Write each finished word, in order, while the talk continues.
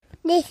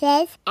This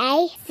is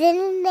a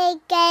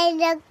Finley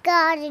Gardener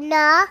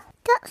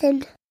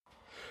Dotson.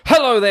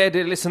 Hello there,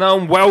 dear listener,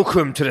 and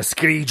welcome to the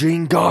Skinny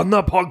Jean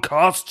Gardener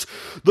podcast.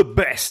 The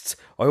best.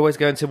 I always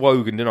go into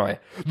Wogan, don't I?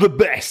 The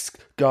best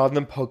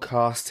gardening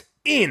podcast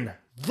in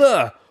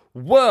the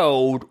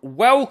world.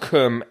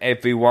 Welcome,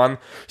 everyone.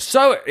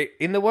 So,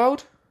 in the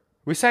world?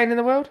 We're saying in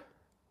the world?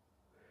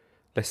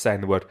 Let's say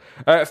in the world.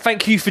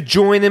 Thank you for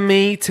joining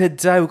me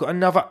today. We've got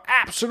another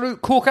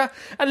absolute corker.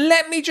 And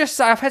let me just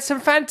say, I've had some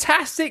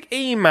fantastic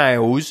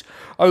emails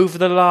over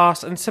the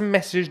last, and some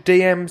message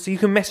DMs. You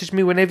can message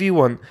me whenever you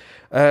want.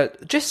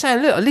 Just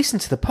saying, look, I listen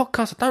to the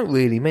podcast. I don't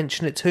really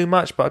mention it too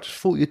much, but I just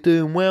thought you're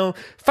doing well.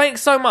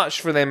 Thanks so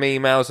much for them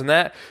emails and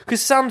that.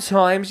 Because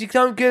sometimes you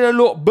don't get a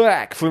lot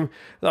back from...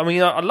 I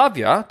mean, I love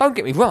you. Don't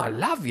get me wrong, I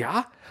love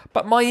you.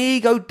 But my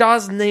ego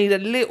does need a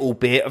little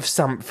bit of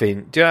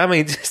something. Do you know what I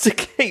mean? Just to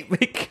keep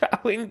me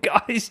going,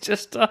 guys.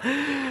 Just to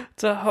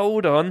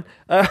hold on.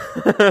 Today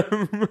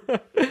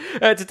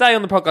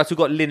on the podcast, we've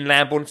got Lynn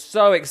Lambourne.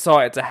 So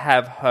excited to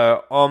have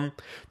her on.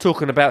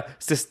 Talking about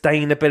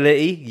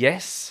sustainability.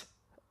 Yes.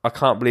 I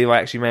can't believe I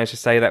actually managed to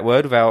say that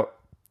word without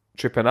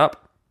tripping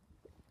up.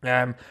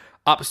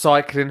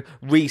 Upcycling,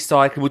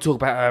 recycling. We'll talk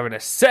about her in a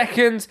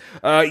second.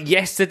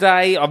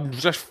 Yesterday, I'm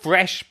just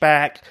fresh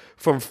back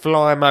from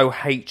Flymo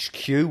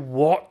HQ.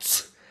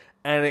 What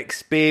an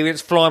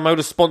experience. Flymo,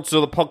 the sponsor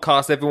of the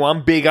podcast,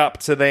 everyone. Big up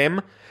to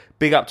them.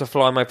 Big up to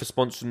Flymo for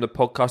sponsoring the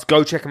podcast.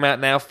 Go check them out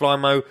now.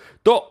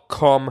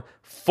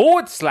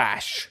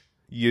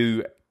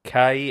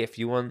 Flymo.com/UK if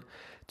you want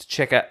to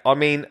check out. I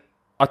mean,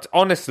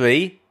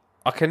 honestly,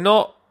 I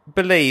cannot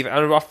believe,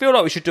 and I feel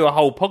like we should do a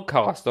whole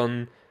podcast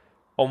on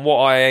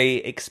what I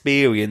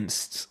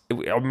experienced.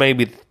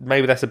 Maybe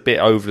that's a bit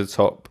over the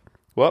top.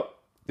 What?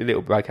 A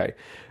little bit, okay.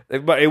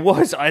 But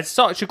I had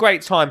such a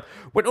great time.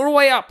 Went all the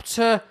way up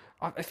to,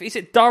 is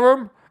it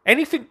Durham?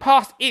 Anything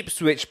past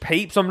Ipswich,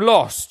 peeps, I'm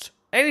lost.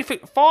 Anything,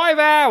 5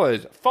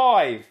 hours.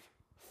 5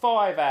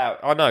 hours.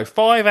 I know,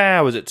 5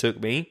 hours it took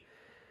me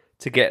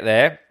to get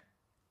there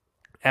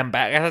and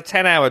back. That's a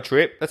 10-hour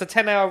trip. That's a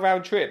 10-hour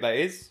round trip, that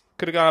is.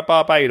 Could have gone to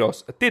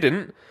Barbados. I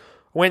didn't.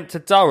 Went to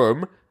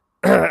Durham.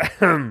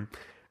 And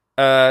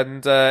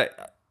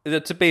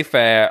to be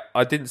fair,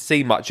 I didn't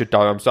see much of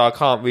Durham, so I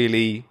can't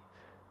really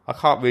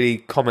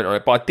comment on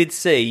it. But I did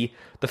see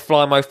the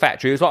Flymo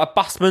factory. It was like a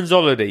busman's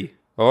holiday.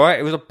 All right,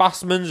 it was a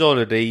busman's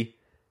holiday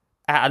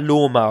at a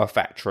lawnmower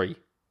factory.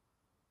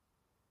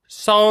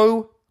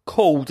 So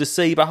cool to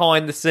see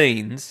behind the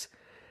scenes.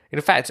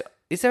 In fact,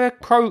 is there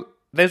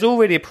there's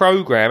already a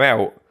program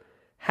out,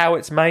 how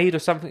it's made or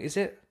something? Is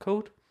it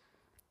called?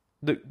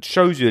 That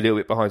shows you a little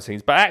bit behind the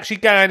scenes, but actually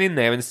going in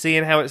there and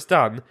seeing how it's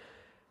done.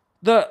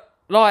 It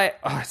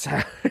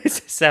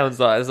sounds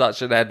like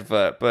such an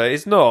advert, but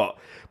it's not.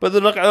 But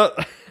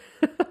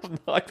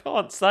I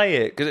can't say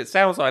it because it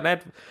sounds like an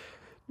advert.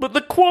 But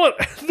the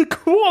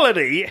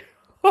quality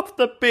of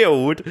the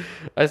build,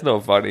 that's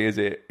not funny, is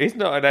it? It's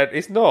not an ad.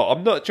 It's not.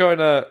 I'm not trying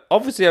to.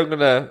 Obviously, I'm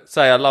gonna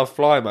say I love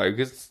Flymo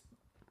because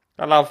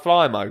I love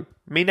Flymo.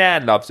 Me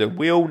nan loves them.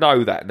 We all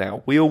know that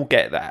now. We all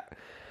get that.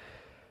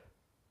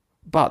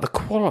 But the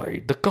quality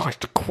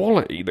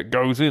that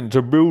goes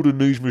into building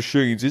these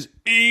machines is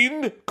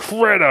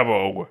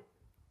incredible.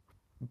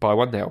 Buy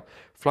one now.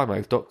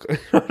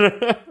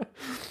 Flymo.com.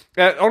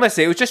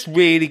 Honestly, it was just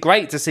really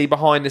great to see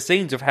behind the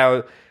scenes of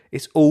how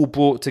it's all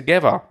brought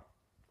together.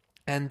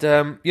 And,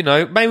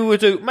 maybe we will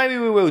do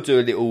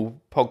a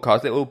little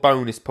podcast, little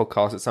bonus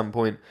podcast at some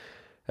point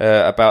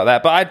about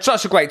that. But I had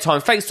such a great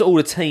time. Thanks to all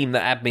the team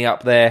that had me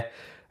up there.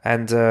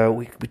 And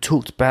we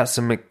talked about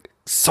some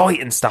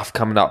exciting stuff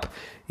coming up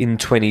in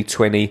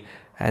 2020,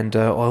 and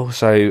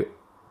also,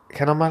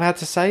 am I allowed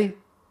to say?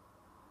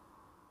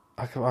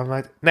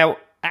 Now,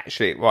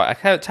 actually, right, I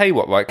can't tell you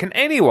what, right? Can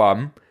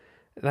anyone?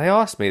 They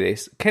asked me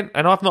this, and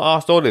I've not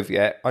asked Olive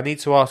yet. I need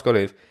to ask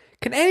Olive.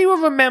 Can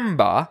anyone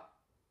remember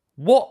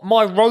what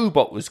my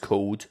robot was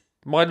called?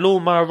 My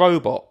lawnmower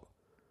robot.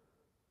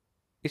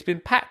 It's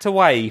been packed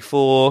away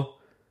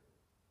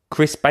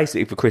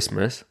basically for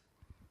Christmas.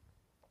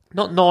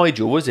 Not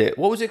Nigel, was it?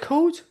 What was it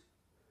called?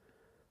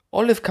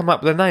 Olive come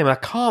up with a name. I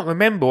can't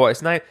remember what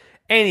its name.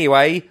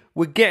 Anyway,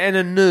 we're getting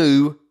a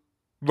new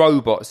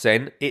robot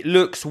sent. It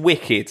looks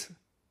wicked.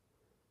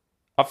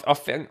 I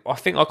think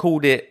I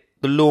called it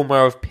the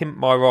lawnmower of Pimp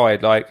My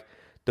Ride, like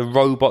the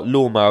robot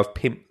lawnmower of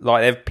Pimp.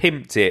 Like they've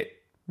pimped it.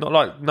 Not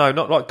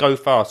like Go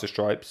Faster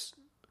Stripes.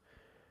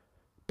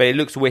 But it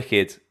looks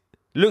wicked.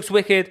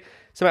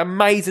 Some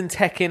amazing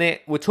tech in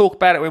it. We'll talk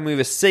about it when we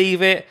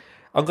receive it.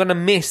 I'm gonna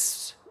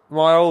miss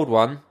my old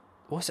one.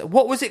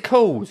 What was it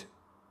called?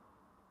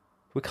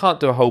 We can't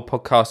do a whole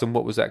podcast on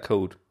what was that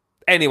called.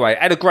 Anyway,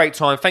 had a great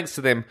time. Thanks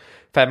to them,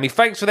 family.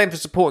 Thanks for them for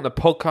supporting the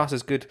podcast.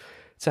 It's good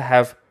to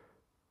have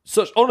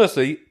such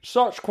quality.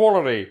 Such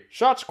quality.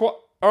 Should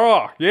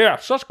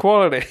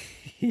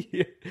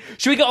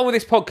we get on with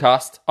this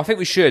podcast? I think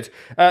we should.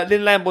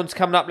 Lynn Lambourne's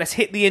coming up. Let's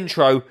hit the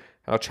intro, and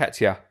I'll chat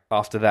to you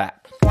after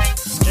that.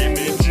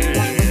 Skinny Jean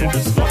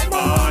is not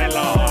my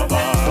lover.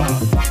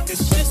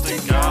 It's just a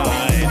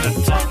guy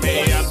that taught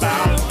me about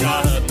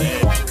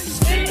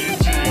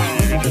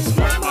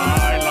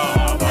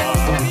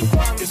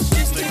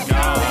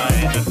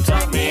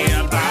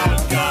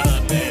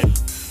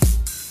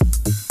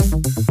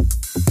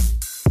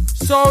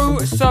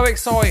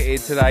excited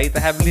today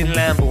to have Lynn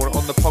Lambourne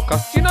on the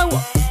podcast. Do you know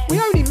what?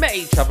 We only met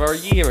each other a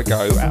year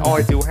ago at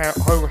Ideal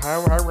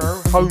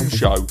Home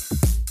Show.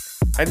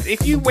 And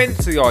if you went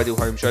to the Ideal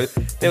Home Show,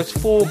 there was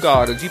 4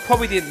 gardens. You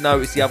probably didn't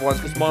notice the other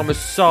ones because mine was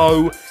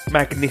so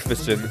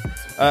magnificent.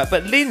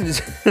 But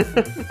Lynn's...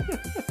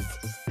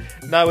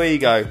 No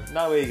ego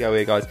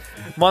here, guys.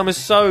 Mine was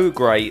so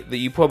great that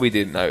you probably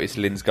didn't notice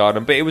Lynn's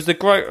garden, but it was a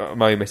great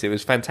moment. It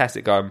was a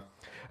fantastic garden.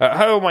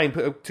 Her and Wayne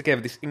put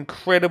together this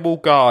incredible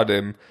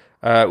garden,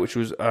 which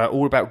was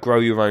all about grow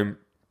your own.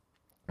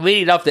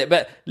 Really loved it.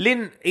 But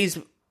Lynn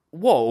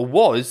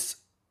was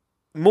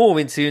more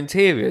into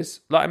interiors,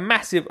 like a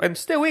massive, and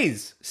still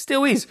is,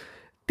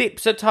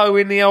 dips a toe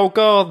in the old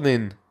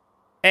gardening,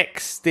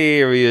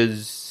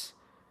 exteriors,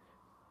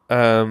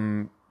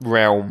 realm.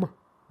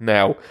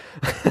 Now,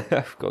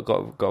 I've got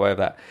away with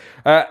that.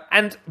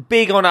 And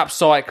big on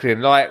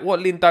upcycling. Like, what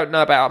Lynn don't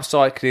know about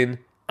upcycling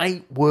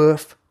ain't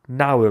worth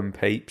knowing,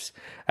 peeps.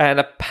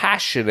 And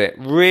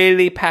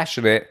really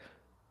passionate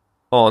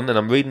on, and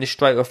I'm reading this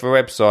straight off her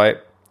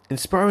website,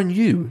 inspiring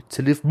you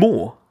to live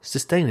more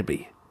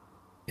sustainably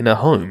in a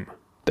home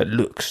that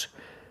looks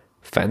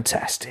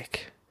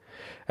fantastic.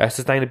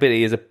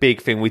 Sustainability is a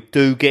big thing. We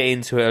do get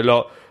into it a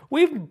lot.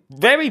 We've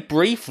very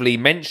briefly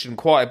mentioned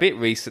quite a bit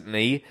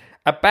recently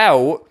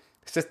about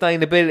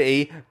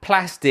sustainability,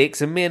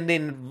 plastics, and me and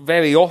Lynn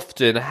very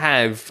often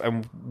have,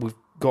 and we've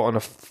got on a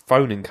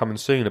phone-in coming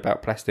soon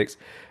about plastics,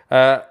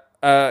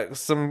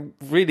 some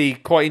really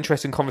quite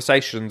interesting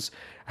conversations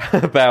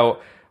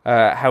about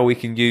how we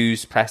can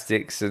use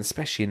plastics, and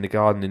especially in the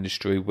garden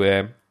industry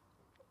where,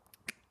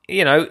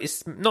 you know,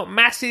 it's not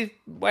massive,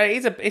 well,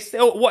 it's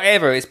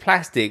whatever, it's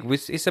plastic,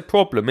 it's a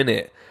problem, isn't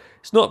it?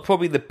 It's not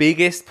probably the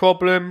biggest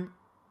problem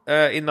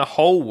in the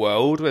whole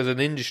world as an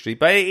industry,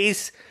 but it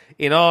is,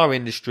 in our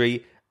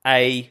industry,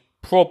 a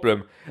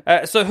problem.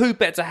 So who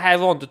better to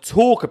have on to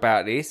talk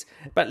about this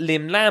but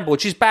Lynn Lambourne?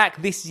 She's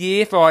back this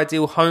year for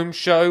Ideal Home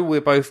Show. We're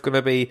both going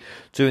to be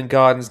doing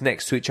gardens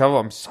next to each other.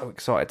 I'm so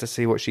excited to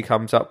see what she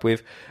comes up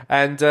with.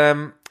 And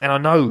I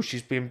know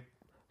she's been...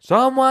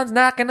 Someone's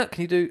knocking...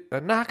 Can you do...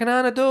 knocking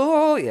on the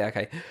door? Yeah,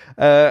 okay.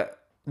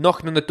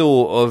 Knocking on the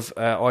door of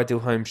Ideal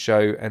Home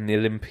Show and the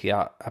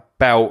Olympia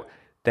about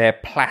their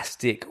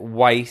plastic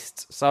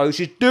waste. So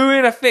she's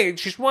doing a thing.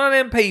 She's one of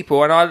them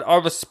people, and I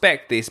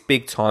respect this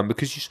big time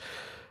because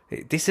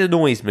this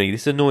annoys me.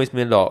 This annoys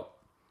me a lot.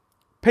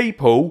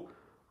 People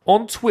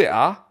on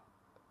Twitter.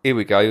 Here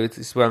we go. This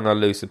is where I'm going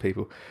to lose some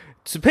people.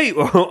 So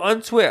people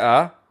on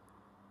Twitter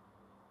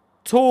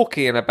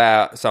talking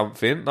about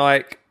something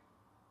like,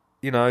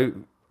 you know,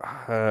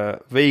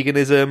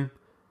 veganism,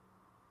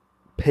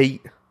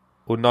 peat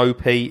or no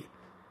peat,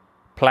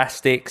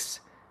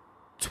 plastics,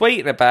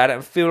 tweeting about it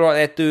and feel like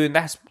they're doing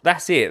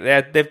that's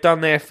it. They've done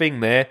their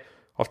thing there.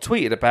 I've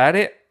tweeted about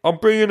it. I'm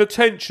bringing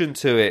attention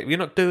to it. You're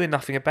not doing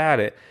nothing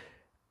about it.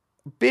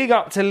 Big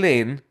up to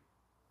Lynn.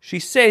 She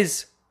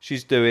says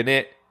she's doing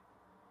it.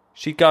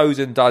 She goes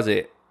and does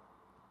it.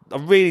 I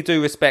really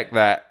do respect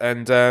that,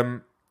 and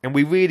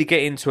we really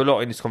get into a lot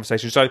in this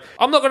conversation. So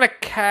I'm not going to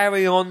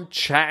carry on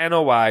chatting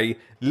away.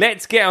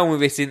 Let's get on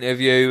with this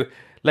interview,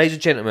 ladies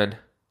and gentlemen.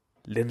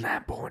 Lynn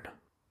Lambourne.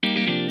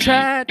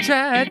 Chat. The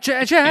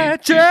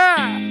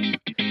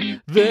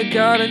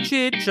garden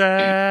chit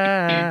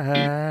chat.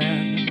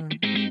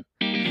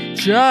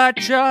 Chat.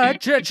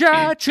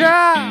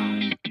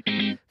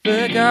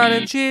 The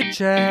garden chit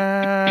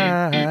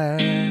chat.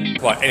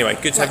 Right. Anyway,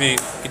 good to have you.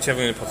 Good to have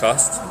you on the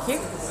podcast.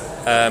 Thank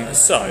you.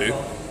 So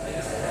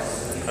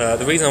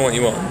the reason I want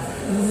you on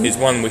is,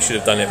 one, we should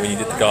have done it when you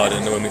did the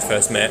garden when we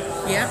first met.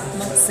 Yeah,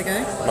 months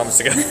ago.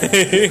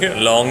 A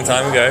long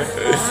time ago.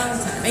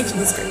 Ancient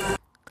history.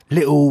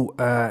 Little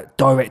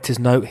director's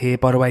note here,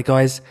 by the way,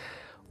 guys.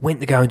 Went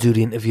to go and do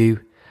the interview.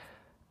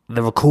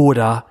 The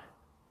recorder,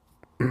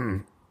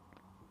 I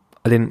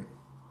didn't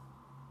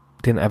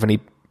have any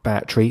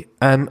battery.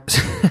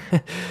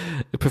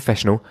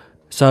 Professional.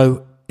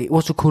 So it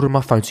was recorded on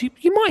my phone. So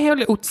you might hear a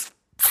little...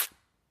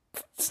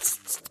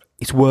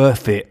 It's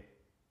worth it.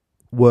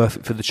 Worth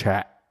it for the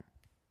chat.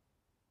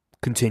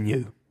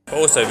 Continue. But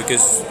also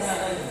because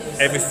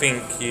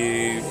everything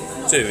you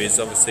do is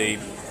obviously...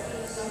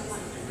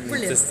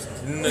 Brilliant.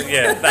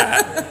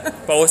 That.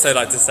 But also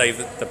like to save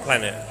the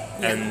planet.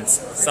 Yeah, and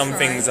some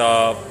things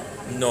are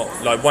not...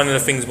 Like, one of the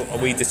things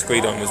we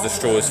disagreed on was the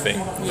straws thing.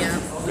 Yeah.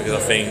 Because I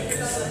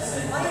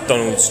think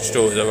Donald's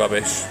straws are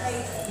rubbish.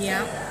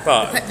 Yeah.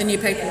 But the new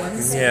paper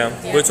ones. Yeah.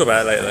 We'll talk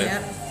about it later though.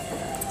 Yeah.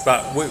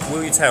 But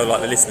will you tell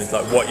like the listeners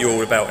like what you're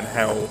all about and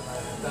how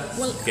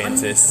you get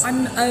into this?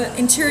 I'm an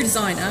interior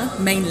designer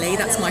mainly.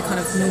 That's my kind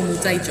of normal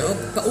day job,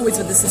 but always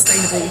with a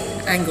sustainable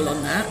angle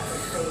on that.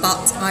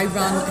 But I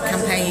run a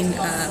campaign,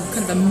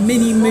 kind of a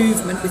mini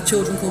movement with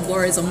children called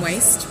Warriors on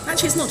Waste.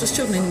 Actually, it's not just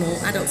children anymore.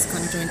 Adults have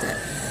kind of joined it.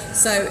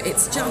 So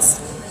it's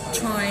just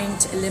trying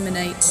to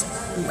eliminate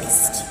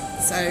waste.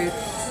 So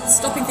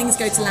stopping things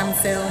go to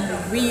landfill,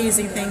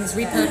 reusing things,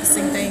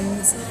 repurposing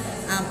things,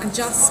 and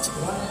just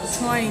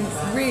trying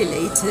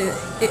really to...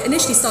 It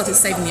initially started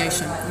saving the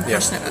ocean. I'm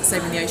passionate about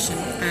saving the ocean,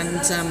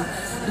 and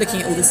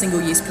looking at all the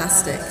single-use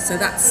plastic. So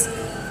that's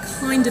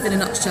kind of in a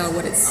nutshell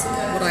what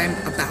I'm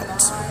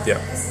about. Yeah.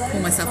 I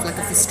call myself like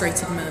a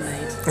frustrated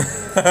mermaid.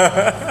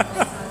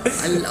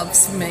 I love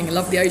swimming, I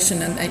love the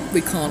ocean, and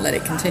we can't let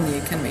it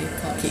continue, can we?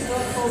 Can't keep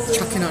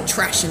chucking our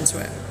trash into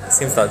it. It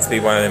seems like to be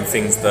one of them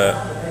things that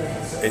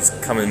it's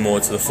coming more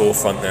to the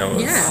forefront now.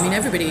 Yeah, I mean,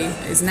 everybody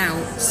is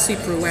now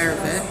super aware of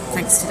it,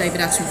 thanks to David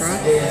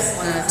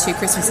Attenborough 2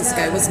 Christmases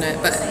ago, wasn't it?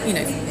 But, you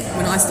know,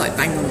 when I started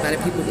banging on about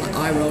it, people were like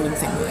eye roll and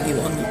think, what are you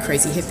on, you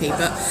crazy hippie?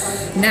 But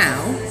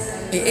now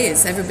it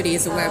is. Everybody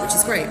is aware, which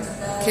is great.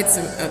 Kids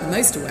are the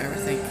most aware, I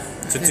think.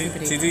 So do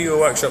you do your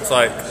workshops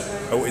like,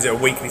 is it a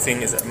weekly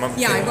thing? Is it a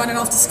monthly Yeah, thing? I run an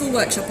after-school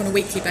workshop on a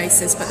weekly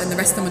basis, but then the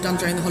rest of them are done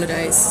during the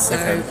holidays. So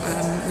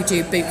we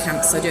do boot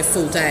camps, so I do a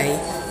full day,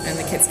 and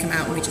the kids come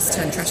out and we just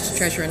turn trash to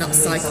treasure and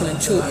upcycle and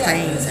chalk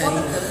paint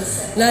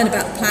and learn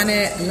about the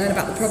planet and learn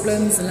about the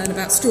problems and learn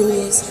about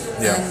straws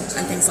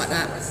and things like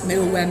that. And they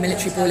all wear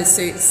military boiler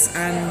suits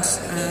and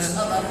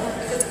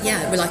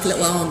we're like a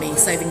little army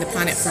saving the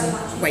planet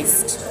from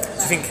waste.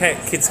 Do you think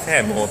kids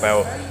care more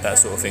about that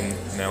sort of thing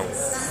now?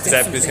 Is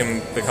that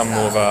going to become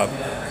more of a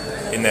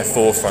in their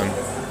forefront?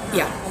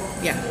 Yeah,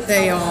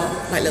 they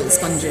are like little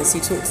sponges.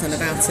 You talk to them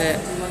about it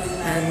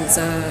and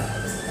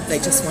they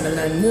just want to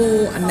learn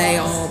more, and they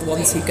are the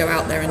ones who go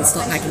out there and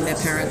start nagging their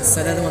parents.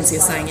 So they're the ones who are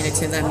saying,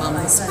 to their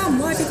mums, Mum,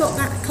 why have you got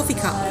that coffee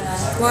cup?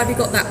 Why have you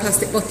got that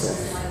plastic bottle?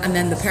 And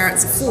then the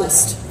parents are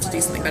forced to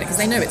do something about it because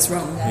they know it's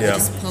wrong. Yeah. They're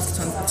just half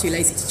the time too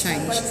lazy to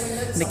change,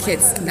 and the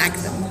kids nag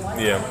them.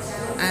 Yeah.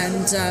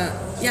 And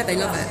they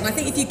love it. And I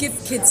think if you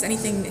give kids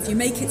anything, if you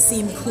make it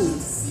seem cool,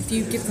 if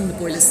you give them the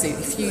boiler suit,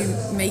 if you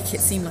make it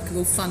seem like a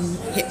real fun,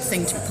 hip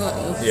thing to be part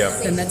of,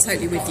 then they're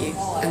totally with you,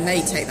 and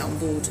they take that on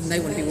board, and they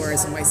want to be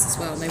warriors on waste as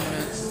well. And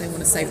they want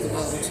to save the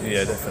world.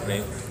 Yeah,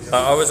 definitely.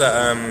 I was at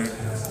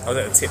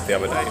a tip the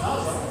other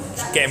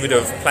day, getting rid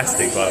of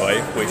plastic, by the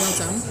way.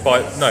 Which,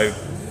 Well done.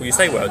 Will you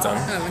say well done?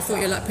 Oh, I thought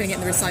you were like putting it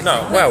in the recycling.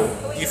 No, well,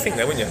 you think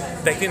that, wouldn't you?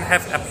 They didn't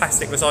have a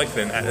plastic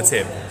recycling at the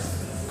tip.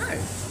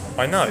 Oh.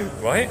 I know,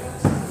 right?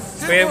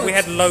 We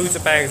had loads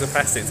of bags of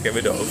plastic to get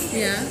rid of.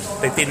 Yeah.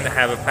 They didn't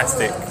have a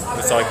plastic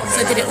recycling.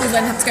 So did it all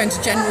then have to go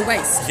into general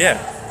waste? Yeah.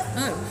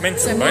 Oh. Mental,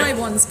 so my right?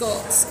 one's got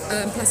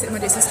plastic.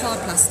 It says hard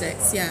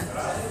plastics. Yeah.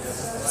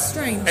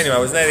 Strange. Anyway, I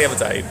was there the other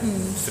day.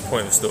 It's the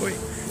point of the story.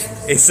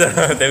 It's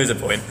there is a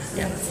point.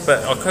 Yeah.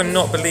 But I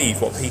cannot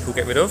believe what people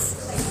get rid of.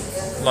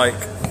 Like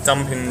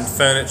dumping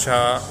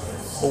furniture,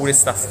 all this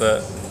stuff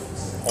that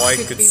I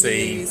could be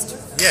see. reused.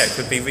 Yeah, it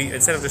could be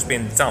instead of just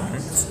being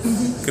dumped,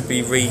 could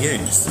be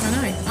reused. I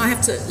know. I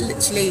have to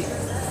literally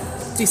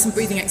do some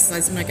breathing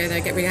exercises when I go there. I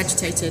get really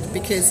agitated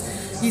because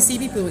you see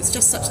people. It's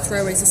just such a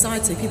throwaway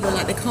society. People are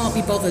like they can't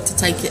be bothered to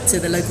take it to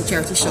the local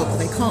charity shop, or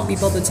they can't be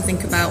bothered to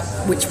think about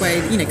which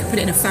way could put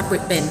it in a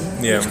fabric bin.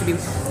 Yeah. Which could be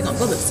they're not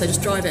bothered, so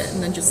just drive it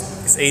and then just.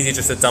 It's easier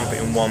just to dump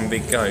it in one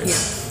big go. Yeah. Do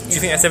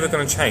you think that's ever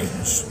going to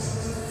change?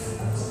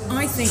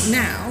 I think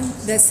now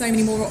there's so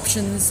many more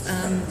options.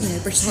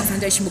 British Heart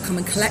Foundation will come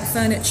and collect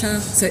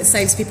furniture, so it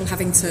saves people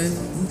having to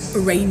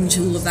arrange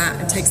all of that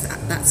and takes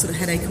that sort of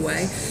headache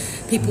away.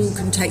 People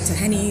can take to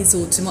Henny's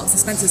or to Marks and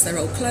Spencer's their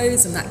old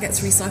clothes, and that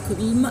gets recycled.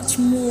 Much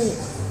more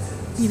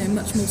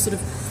sort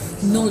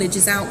of knowledge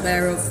is out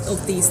there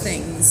of these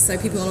things, so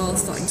people are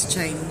starting to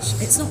change.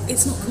 It's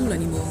not cool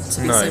anymore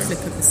to be so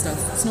flippant with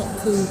stuff. It's not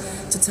cool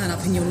to turn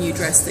up in your new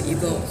dress that you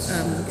got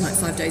like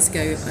 5 days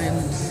ago.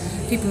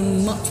 People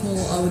are much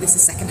more, this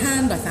is second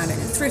hand, I found it in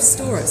a thrift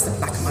store, it's the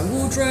back of my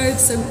wardrobe.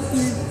 So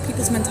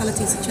people's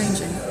mentalities are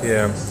changing.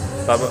 Yeah,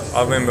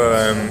 I remember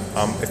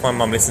if my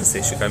mum listens to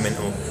this, she'd go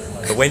mental.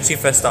 But when she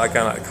first started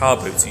going like car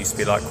boots, it used to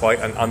be like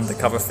quite an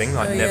undercover thing.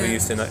 Never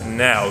used to.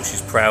 Now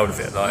she's proud of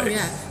it. Like,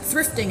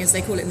 thrifting as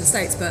they call it in the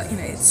States, but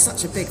it's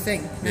such a big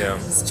thing. Now.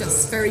 It's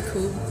just very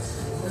cool.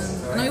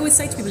 And I always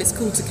say to people, it's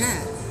cool to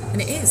care.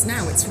 And it is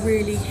now. It's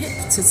really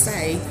hip to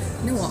say,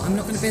 you know what, I'm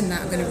not going to bin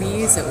that. I'm going to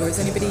reuse it. Or does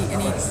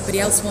anybody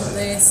else want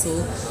this? Or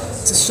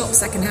to shop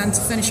secondhand,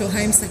 to furnish your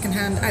home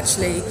secondhand.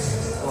 Actually,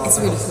 it's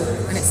really cool,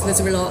 and there's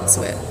a real art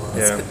to it.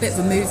 It's a bit of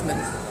a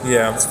movement.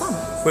 Yeah, it's fun.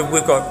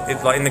 We've got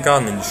like in the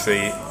garden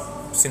industry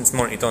since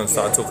Monty Don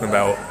started talking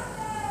about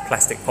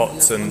plastic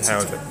pots and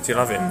how. Do you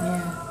love him?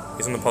 Yeah.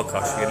 He's on the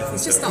podcast. You can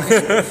listen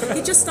to him.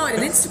 He just started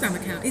an Instagram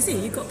account. Is he?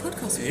 You've got a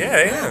podcast with him?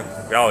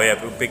 Yeah. Oh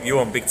yeah, big. You're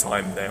on big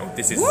time now.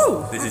 This is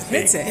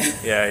big.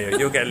 It. Yeah.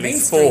 You'll get at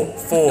least four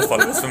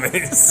followers from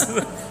this.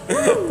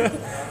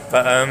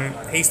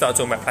 But he started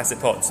talking about plastic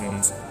pots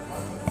and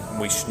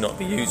we should not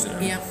be using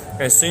them. Yeah.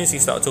 And as soon as he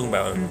started talking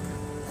about them,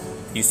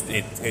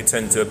 it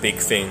turned into a big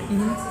thing,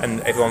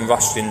 and everyone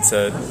rushed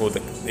into,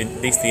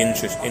 at least the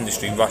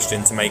industry rushed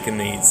into making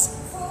these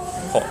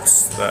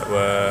pots that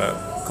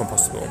were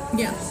compostable.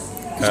 Yeah.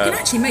 Because you can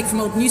actually make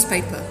from old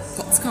newspaper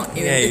pots, can't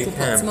you? Yeah, little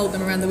pots, mould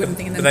them around the wooden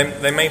thing, and then.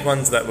 But they made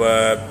ones that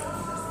were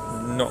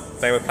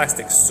they were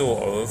plastic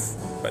sort of,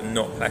 but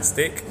not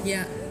plastic.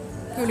 Yeah.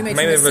 Probably made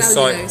Maybe from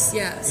cellulose.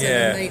 Yeah. So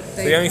They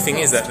the only thing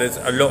is that there's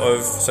a lot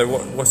of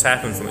what's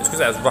happened from it, because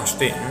that was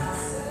rushed in,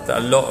 that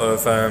a lot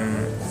of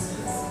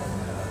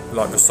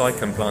like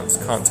recycling plants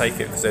can't take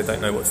it because they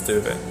don't know what to do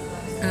with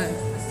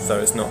it. So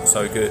it's not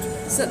so good.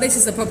 So this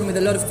is the problem with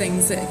a lot of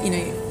things that,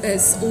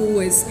 there's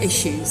always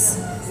issues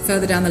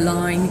further down the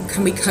line.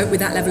 Can we cope with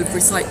that level of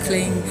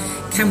recycling?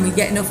 Can we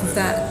get enough of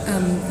that,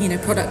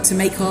 product to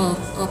make our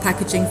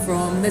packaging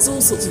from? There's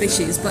all sorts of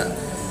issues, but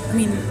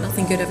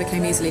nothing good ever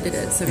came easily, did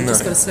it? So we've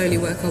just got to slowly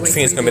work our way through. I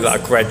think it's going to be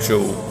like a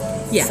gradual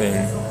thing.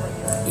 Yeah.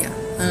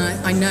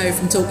 I know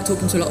from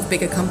talking to a lot of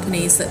bigger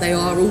companies that they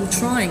are all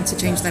trying to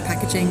change their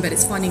packaging, but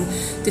it's finding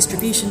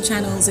distribution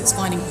channels, it's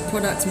finding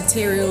products,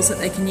 materials that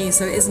they can use,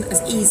 so it isn't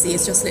as easy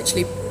as just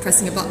literally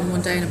pressing a button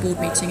one day in a board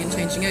meeting and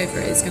changing over.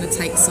 It's going to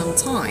take some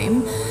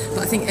time, but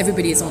I think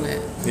everybody is on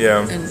it.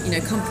 Yeah.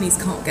 And, companies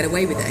can't get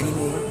away with it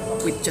anymore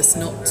with just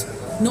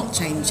not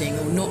changing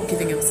or not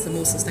giving us the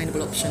more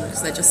sustainable option,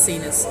 because they're just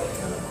seen as,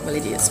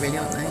 idiots really,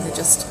 aren't they? They're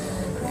just...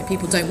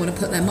 people don't want to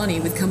put their money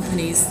with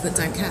companies that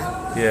don't care.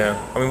 Yeah,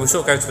 we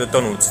sort of go to the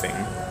Donald's thing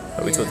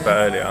that we talked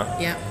about earlier.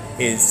 Yeah.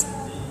 Is,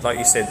 like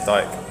you said,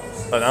 I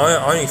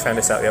only found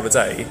this out the other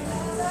day,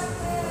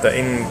 that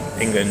in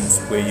England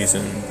we're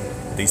using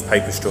these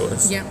paper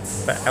straws. Yeah.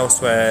 But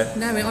elsewhere...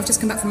 No, I've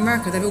just come back from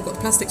America, they've all got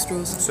plastic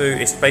straws. So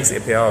it's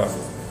basically a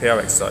PR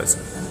exercise.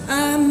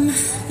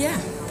 Yeah,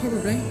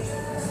 probably.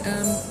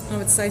 I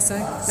would say so.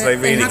 So they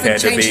really care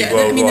to be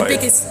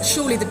worldwide.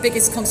 Surely the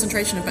biggest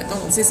concentration of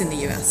McDonald's is in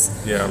the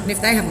US. Yeah. And if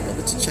they haven't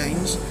bothered to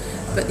change,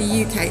 but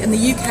the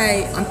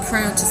UK, I'm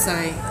proud to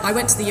say, I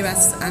went to the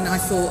US and I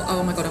thought,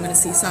 oh my God, I'm going to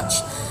see such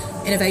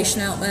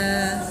innovation out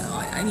there.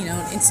 On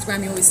Instagram,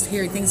 you're always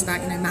hearing things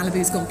about,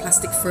 Malibu's gone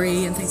plastic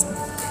free and things.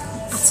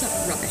 Utter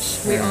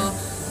rubbish. We are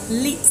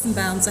leaps and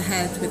bounds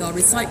ahead with our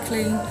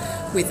recycling,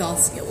 with our,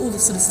 all the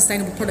sort of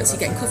sustainable products you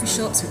get in coffee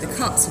shops, with the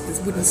cups, with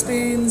the wooden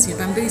spoons,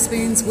 bamboo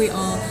spoons. We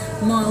are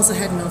miles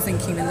ahead in our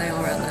thinking than they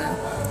are out there,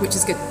 which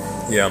is good.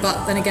 Yeah.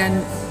 But then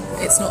again,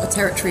 it's not a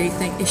territory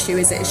issue,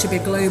 is it? It should be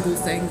a global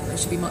thing. There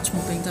should be much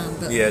more being done.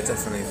 But yeah,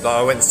 definitely. Like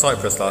I went to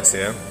Cyprus last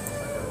year,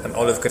 and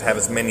Olive could have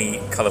as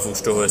many colourful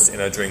straws in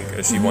her drink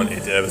as she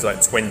wanted. There was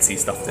like 20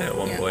 stuffed in at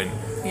one point.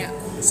 Yeah.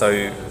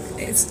 So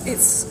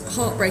it's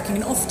heartbreaking,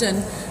 and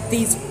often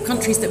these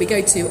countries that we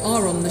go to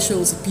are on the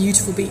shores of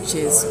beautiful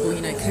beaches or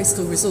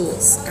coastal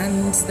resorts,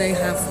 and they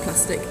have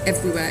plastic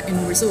everywhere in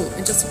the resort.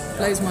 It just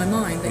blows my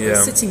mind that you're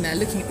sitting there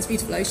looking at this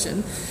beautiful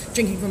ocean,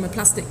 drinking from a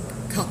plastic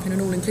cup in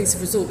an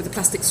all-inclusive resort with a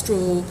plastic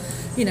straw,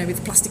 with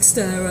a plastic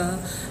stirrer,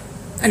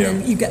 and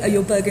then you get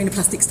your burger in a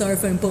plastic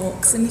styrofoam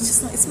box, and it's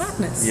just like, it's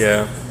madness.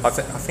 Yeah, I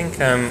think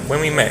when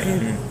we met,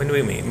 when did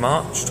we meet?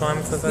 March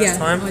time for the first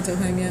time? I drove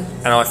home,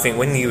 And I think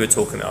when you were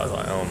talking, I was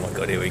like, oh my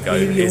God, here we go.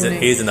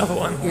 Here's another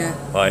one. Yeah,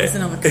 here's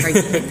another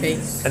crazy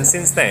hippie. And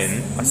since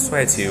then, I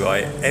swear to you,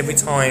 every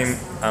time,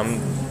 I'm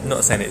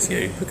not saying it's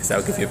you, because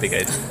that'll give you a big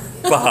head,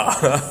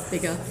 but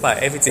bigger. But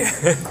every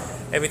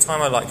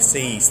time I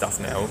see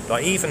stuff now,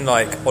 even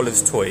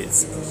Olive's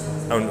toys,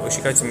 and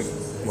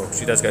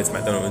she does go to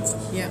McDonald's.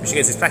 Yeah. But she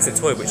gets this plastic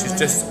toy, which is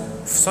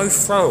just so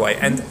throwaway,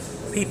 and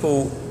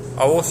people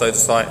are also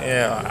just like,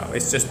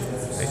 it's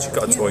you've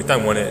got a toy,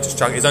 don't want it, just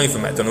chuck it. It's only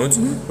from McDonald's.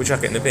 We'll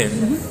chuck it in the bin,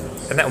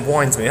 and that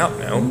winds me up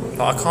now.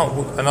 I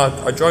can't. And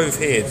I drove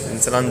here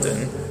into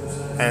London,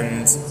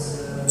 and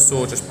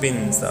saw just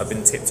bins that have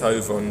been tipped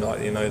over on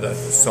the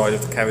side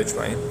of the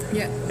carriageway.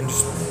 Yeah. And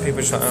just people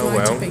are just like, oh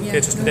well,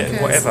 just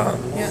whatever.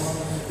 Yeah.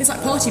 It's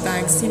like party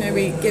bags,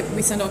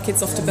 we send our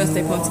kids off to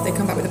birthday parties, they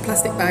come back with a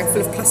plastic bag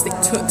full of plastic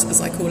toot,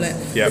 as I call it,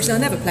 which they'll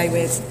never play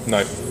with.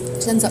 No.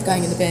 Which ends up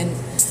going in the bin.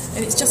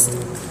 And it's just,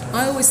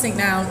 I always think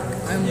now,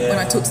 when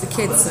I talk to the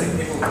kids,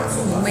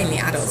 and mainly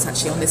adults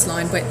actually on this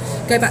line, but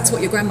go back to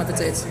what your grandmother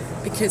did,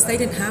 because they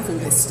didn't have all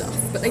this stuff,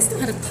 but they still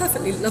had a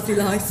perfectly lovely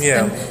life,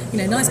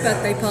 and nice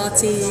birthday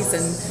parties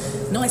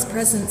and nice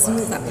presents and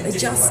all that, but they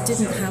just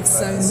didn't have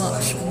so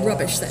much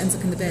rubbish that ends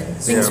up in the bin.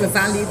 Things were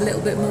valued a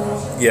little bit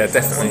more. Yeah,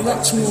 definitely.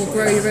 Much more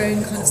grow your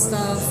own kind of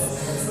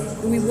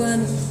stuff. We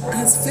weren't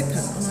as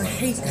flippant, and I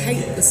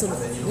hate the sort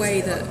of way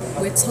that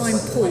we're time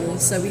poor,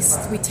 so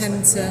we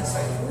tend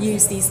to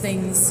use these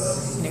things,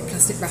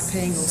 plastic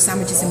wrapping or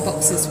sandwiches in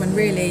boxes, when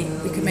really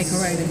we could make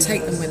our own and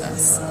take them with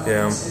us.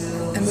 Yeah.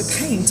 And we're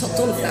paying top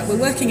dollar for that. We're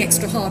working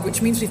extra hard,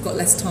 which means we've got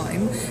less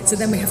time, so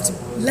then we have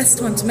less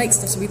time to make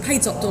stuff, so we pay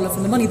top dollar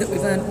from the money that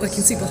we've earned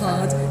working super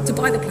hard to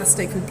buy the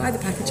plastic and buy the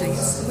packaging.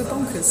 We're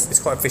bonkers. It's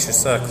quite a vicious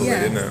circle, really,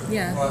 isn't it?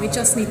 Yeah, we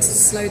just need to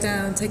slow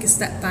down, take a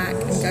step back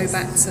and go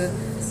back to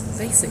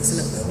basics a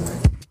little bit more.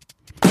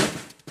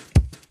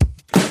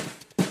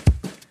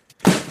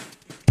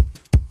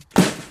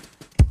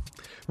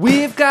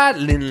 We've got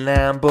Lynn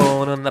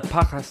Lambourne on the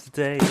podcast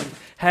today.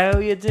 How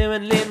you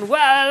doing, Lynn?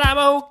 Well, I'm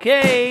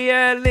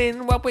okay,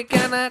 Lynn. What we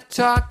gonna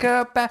talk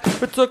about?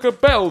 We talk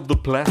about the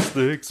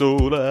plastics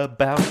all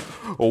about.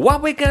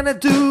 What we gonna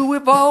do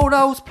with all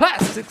those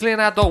plastics, Lynn?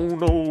 I don't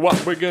know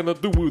what we're gonna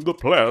do with the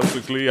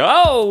plastics, Lynn.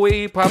 Oh,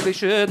 we probably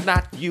should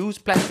not use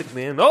plastic,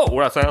 Lynn. Oh,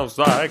 that sounds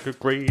like a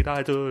great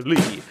idea,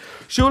 Lee.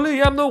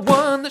 Surely I'm the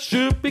one that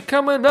should be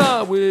coming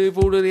up with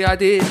all of the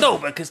ideas. No,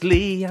 because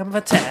Lee, I'm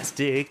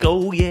fantastic.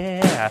 Oh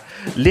yeah,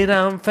 Lynn,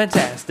 I'm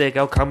fantastic.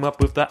 I'll come up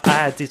with the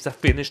ideas. I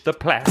finish the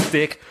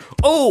plastic.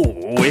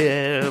 Oh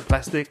yeah,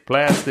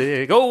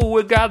 plastic. Oh,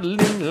 we got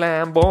Lynn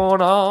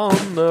Lamborn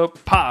on the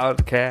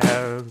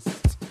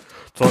podcast.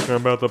 Talking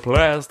about the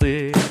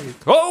plastic.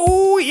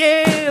 Oh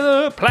yeah,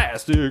 the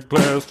plastic.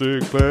 Oh, the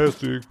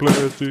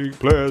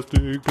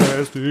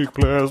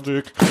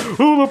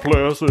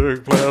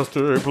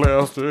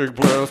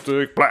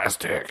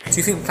plastic. Do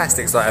you think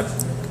plastic's like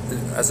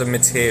as a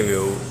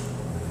material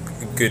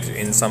good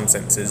in some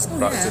senses,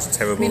 but just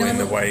terrible in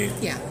the way?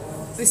 Yeah.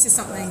 This is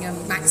something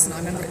Max and I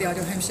remember at the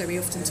Ideal Home Show we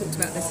often talked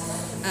about this.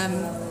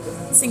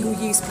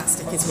 Single-use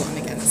plastic is what I'm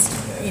against.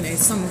 You know,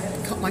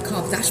 my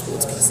car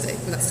dashboard's plastic,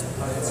 but that's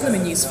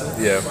blooming useful.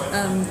 Yeah.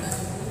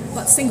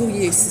 But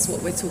single-use is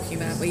what we're talking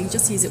about, where you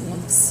just use it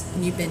once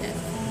and you bin it.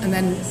 And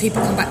then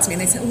people come back to me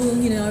and they say, oh, well,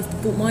 you know,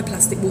 I've bought my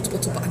plastic water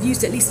bottle, but I've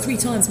used it at least 3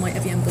 times my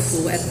Evian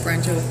bottle, whatever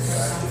brand you're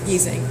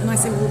using. And I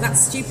say, well, that's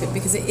stupid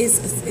because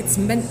it's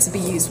meant to be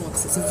used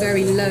once. It's a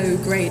very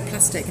low-grade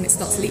plastic and it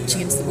starts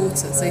leaching into the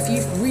water. So if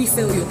you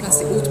refill your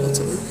plastic water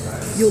bottle,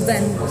 you're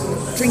then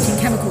drinking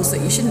chemicals that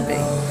you shouldn't be.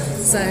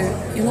 So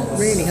you're not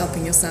really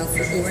helping yourself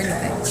or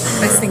anything.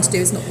 The best thing to do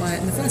is not buy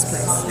it in the first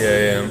place.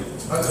 Yeah.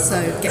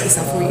 So get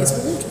yourself a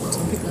reusable water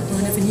bottle. People are like, oh,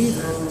 I never knew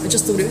that. I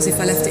just thought it was if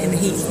I left it in the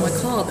heat of my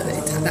car that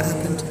that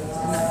happened. No,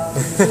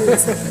 it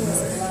always happens.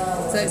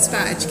 So it's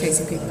about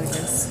educating people, I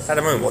guess. At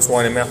the moment, what's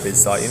winding me up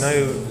is like, you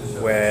know,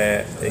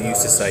 where it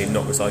used to say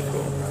not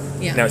recyclable.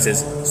 Yeah. Now it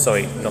says,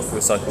 sorry, not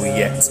recyclable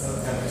yet.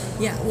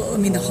 Yeah, well, I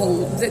mean,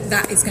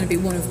 that is going to be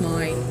one of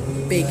my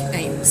big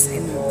aims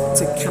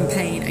to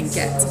campaign and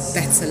get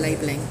better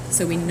labelling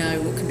so we know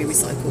what can be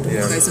recycled and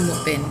what goes in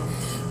what bin.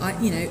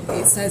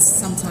 It says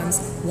sometimes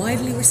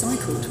widely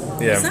recycled. What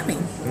does that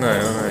mean?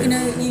 No. You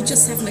know, you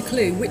just haven't a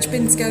clue which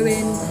bins go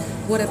in,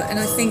 whatever. And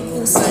I think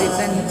also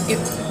then it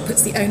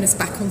puts the onus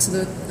back onto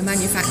the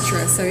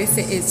manufacturer. So if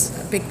it is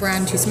a big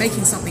brand who's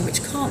making something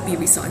which can't be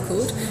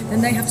recycled,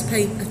 then they have to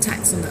pay a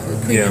tax on that or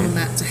a premium on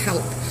that to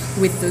help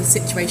with the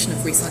situation of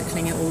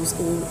recycling it or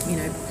you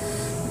know,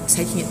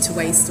 taking it to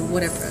waste or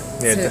whatever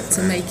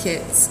to make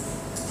it,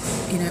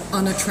 you know,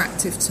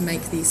 unattractive to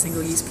make these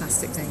single-use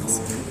plastic things.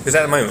 Because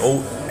at the moment,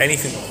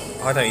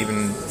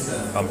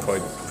 I'm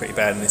probably pretty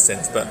bad in this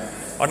sense, but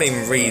I don't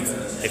even read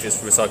if it's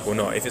recyclable or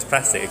not. If it's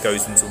plastic, it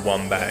goes into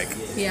one bag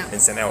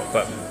and sent out.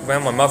 But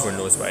around my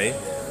mother-in-law's way,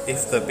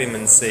 if the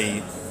binmen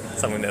see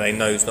something that they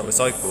know is not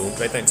recyclable,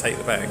 they don't take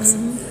the bags.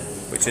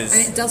 Which is...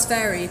 And it does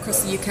vary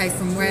across the UK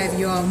from wherever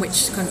you are and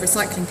which kind of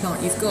recycling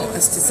plant you've got,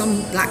 as to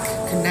some black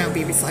can now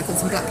be recycled,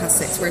 some black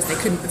plastics, whereas they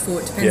couldn't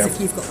before. It depends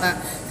if you've got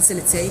that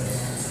facility.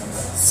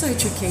 So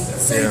tricky,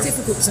 so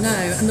difficult to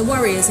know. And the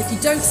worry is if you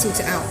don't sort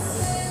it out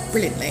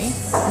brilliantly,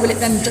 will it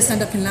then just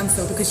end up in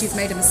landfill because you've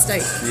made a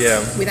mistake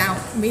without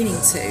meaning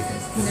to?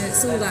 You know,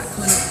 it's all that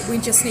kind of, we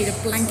just need a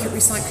blanket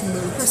recycling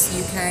rule across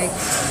the UK,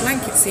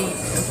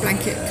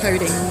 blanket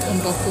coding on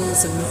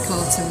bottles and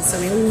cartons so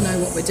we all know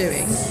what we're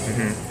doing.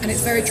 And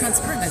it's very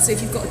transparent then. So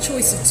if you've got a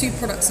choice of 2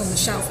 products on the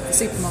shelf at the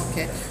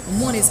supermarket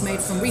and one is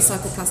made from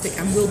recycled plastic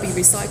and will be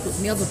recycled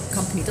and the other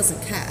company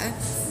doesn't care,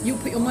 you'll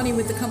put your money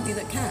with the company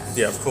that cares.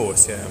 Yeah, of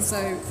course,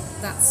 So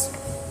that's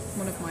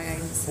one of my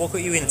aims. What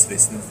got you into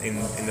this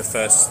in the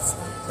first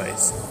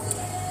place?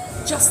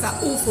 Just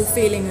that awful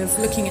feeling of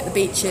looking at the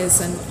beaches,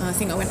 and I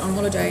think I went on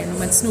holiday and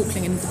went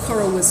snorkeling and the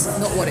coral was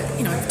not what it,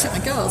 you know, I took my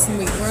girls and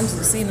we were under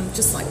the sea and I'm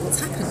just like, what's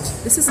happened?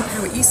 This isn't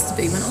how it used to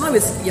be. When I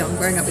was young,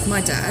 growing up with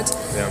my dad,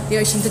 the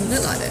ocean didn't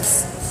look like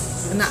this.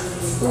 And that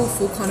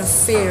awful kind of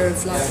fear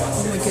of like,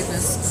 oh my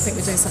goodness, I think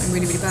we're doing something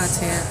really, really bad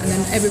here. And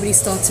then everybody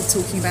started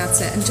talking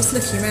about it and just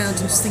looking around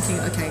and just thinking,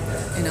 okay,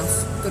 enough,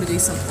 got to do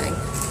something.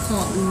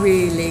 Can't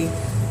really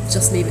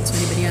just leave it to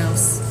anybody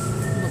else.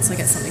 Once I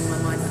get something in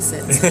my mind, that's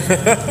it.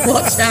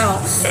 Watch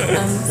out.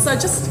 So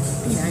just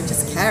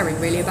caring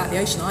really about the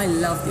ocean. I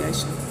love the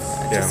ocean.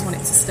 I just want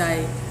it to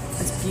stay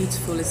as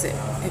beautiful as it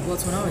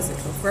was when I was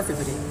little, for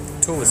everybody.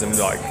 Tourism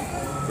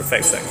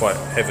reflects that quite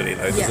heavily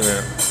though, doesn't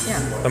it?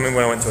 Yeah. I mean,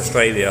 when I went to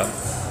Australia,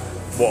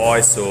 what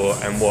I saw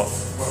and what,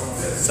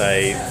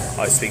 say,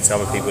 I speak to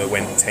other people that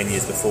went 10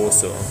 years before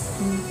saw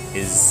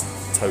is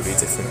totally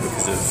different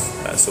because of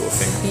that sort of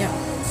thing. Yeah.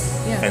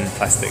 And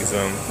plastic as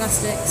well.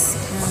 Plastics.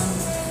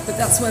 But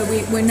that's where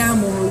we're now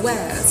more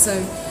aware. So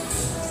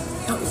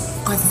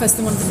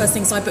one of the first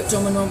things I booked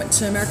on when I went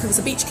to America was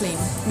a beach clean.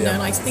 You know,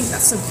 and I think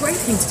that's a great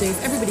thing to do.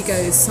 If everybody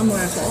goes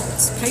somewhere hot,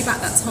 pay back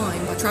that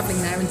time by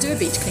travelling there and do a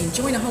beach clean.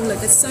 Join a whole load.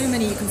 There's so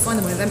many, you can find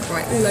them on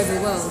Eventbrite all over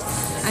the world.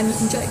 And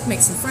you can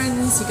make some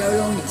friends, you go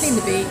along, you clean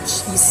the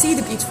beach, you see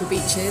the beautiful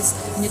beaches,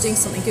 and you're doing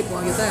something good while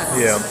you're there.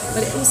 Yeah.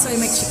 But it also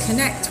makes you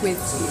connect with,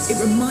 it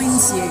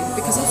reminds you,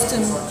 because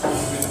often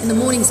in the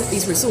mornings at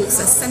these resorts,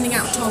 they're sending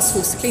out a task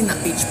force to clean that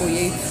beach for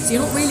you, so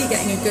you're not really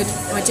getting a good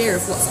idea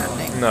of what's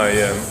happening. No,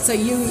 yeah. So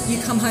you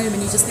come home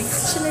and you just think,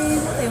 actually,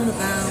 what are they on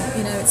about?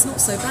 You know, it's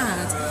not so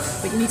bad,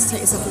 but you need to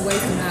take yourself away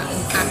from that and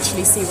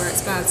actually see where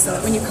it's bad, so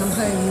that when you come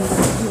home,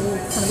 you're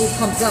kind of all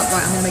pumped up,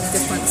 right, I'm going to make a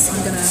difference, I'm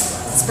going to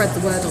spread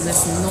the word on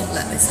this and not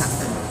let this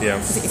happen. Yeah.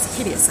 Because it's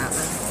hideous out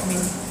there. I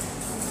mean,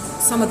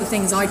 some of the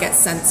things I get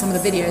sent, some of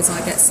the videos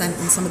I get sent,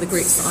 and some of the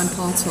groups that I'm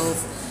part of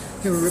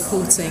who are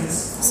reporting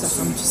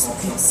stuff, I'm just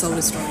not soul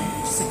destroying.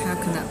 Just like, how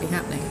can that be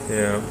happening?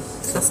 Yeah.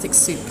 Plastic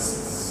soup.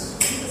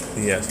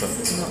 Yeah, it's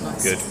Not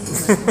nice. good.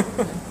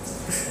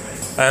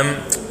 No.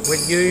 When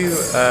you,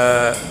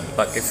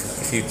 like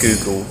if you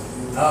Google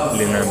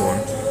Lynn Lambourne,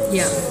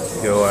 Yeah.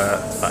 you're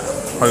like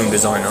home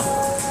designer,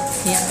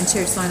 Yeah,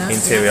 interior designer.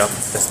 interior,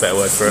 that's a better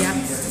word for it. Yeah.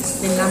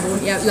 Lynn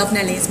Lambourne. Yeah, Love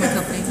Nelly is my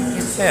company.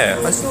 Yeah.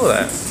 Yeah, I saw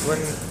that. When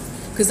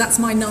Because that's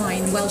my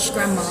 9 Welsh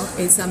grandma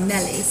is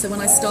Nelly. So when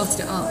I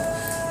started it up,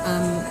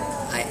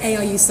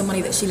 I used some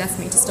money that she left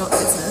me to start the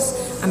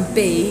business, and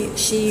B,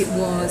 she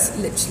was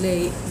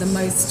literally the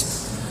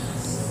most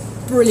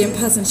brilliant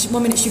person.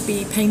 One minute she'd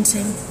be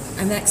painting,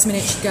 and the next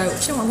minute she'd go, do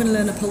you know what, I'm going to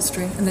learn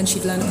upholstery, and then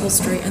she'd learn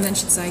upholstery, and then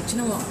she'd say, do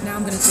you know what, now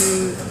I'm going to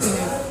do,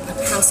 a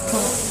house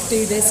plant,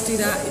 do this, do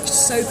that. It's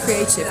just so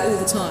creative all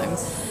the time.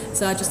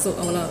 So I just thought,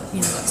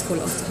 let's call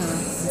it after her.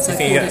 And so I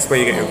think that's where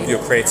you get your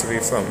creativity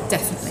from.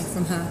 Definitely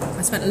from her.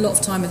 I spent a lot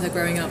of time with her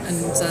growing up, and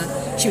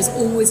she was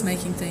always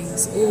making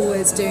things,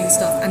 always doing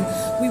stuff. And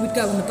we would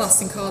go on the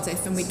bus in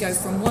Cardiff, and we'd go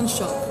from one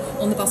shop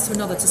on the bus to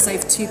another to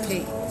save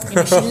 2p.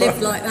 She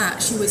lived like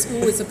that. She was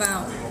always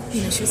about,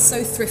 she was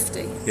so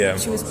thrifty. Yeah.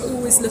 She was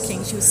always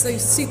looking. She was so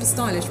super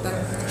stylish, but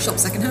shop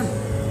second hand.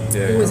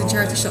 Yeah. Always in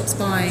charity shops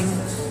buying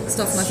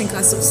stuff. And I think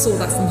I sort of saw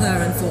that from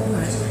her and thought,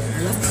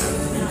 I love that.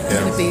 I'm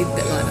going to be a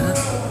bit like that.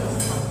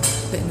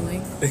 A bit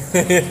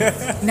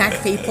annoying.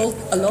 Nag people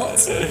a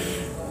lot.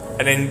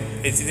 And then,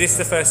 is this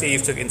the first year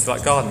you've took into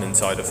like gardening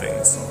side of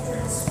things?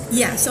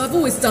 Yeah, so I've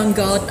always done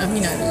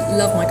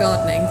love my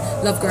gardening,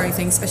 love growing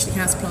things, especially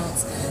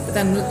houseplants. But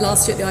then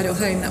last year at the Ideal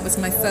Home, that was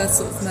my first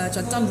sort of merge.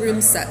 I'd done room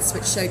sets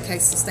which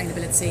showcase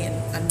sustainability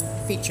and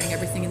featuring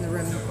everything in the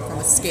room from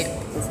a skip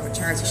or from a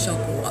charity shop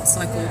or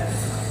upcycle.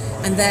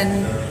 And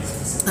then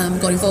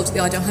got involved at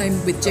the Ideal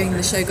Home with doing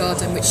the show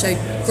garden, which showed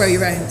grow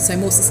your own, so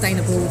more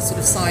sustainable sort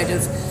of side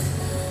of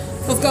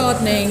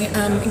gardening,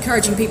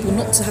 encouraging people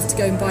not to have to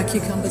go and buy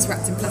cucumbers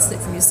wrapped in plastic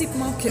from your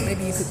supermarket.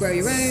 Maybe you could grow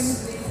your own.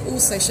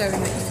 Also showing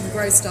that you can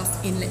grow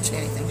stuff in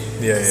literally anything.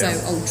 Yeah. So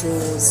old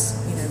drawers,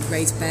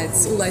 raised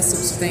beds, all those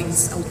sorts of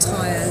things, old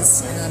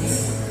tyres.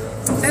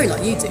 Very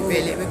like you do,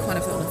 really. We're kind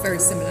of on a very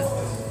similar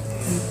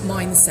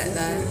mindset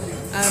there.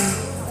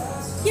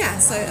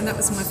 And that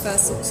was my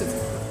first sort of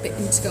bit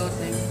into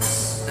gardening.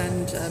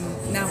 And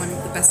now I'm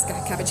the best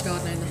cabbage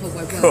gardener in the whole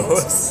wide world. Of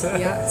course.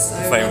 Yeah, so,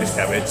 famous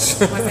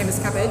cabbage. My famous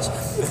cabbage.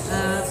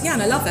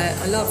 And I love it.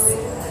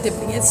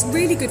 It's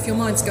really good for your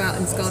mind to go out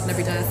into the garden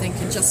every day, I think,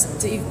 and just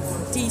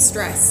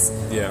de-stress,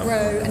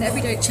 grow. And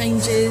every day it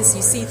changes.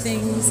 You see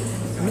things,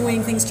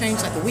 annoying things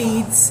change, like the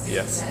weeds.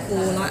 Yes.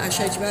 Or like I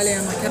showed you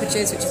earlier, my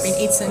cabbages, which have been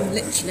eaten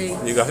literally.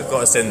 You've got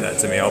to send that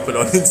to me. I'll put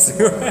it on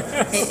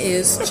Instagram. It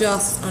is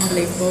just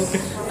unbelievable.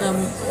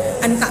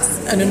 And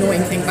that's an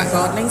annoying thing about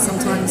gardening.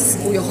 Sometimes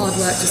all your hard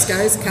work just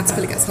goes, a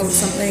caterpillar gets hold of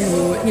something,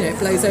 or it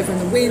blows over in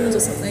the wind or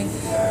something.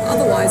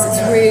 Otherwise,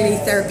 it's really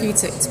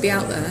therapeutic to be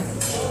out there,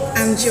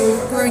 and you're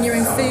growing your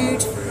own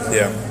food.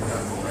 Yeah.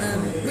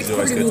 Which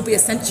probably will be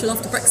essential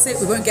after Brexit.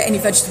 We won't get any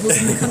vegetables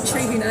in the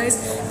country, who knows?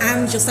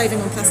 And you're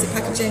saving on plastic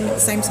packaging at the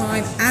same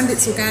time, and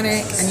it's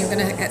organic, and you're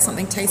going to get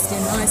something tasty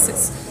and nice.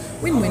 It's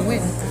win-win-win.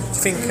 Do you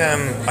think,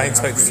 I ain't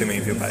spoken to too many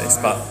of you about this,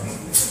 but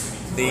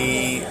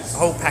the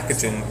whole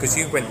packaging, because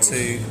you went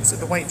to, was it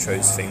the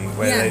Waitrose thing?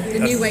 The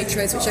new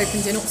Waitrose, which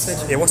opened in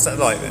Oxford. Yeah, what's that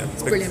like then?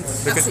 It's brilliant,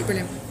 absolutely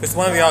brilliant. Because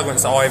one of the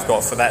arguments that I've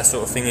got for that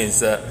sort of thing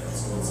is that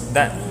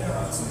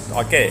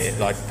I get it,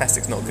 like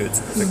plastic's not good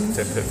to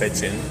put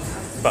veg in,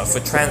 but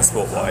for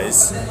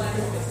transport-wise,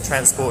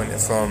 transporting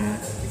it from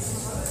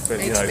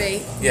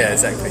HB. Yeah,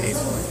 exactly.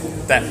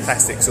 That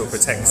plastic sort of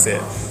protects it.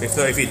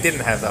 If you didn't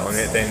have that on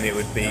it, then it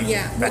would be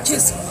better. Which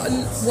is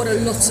what a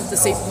lot of the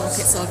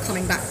supermarkets are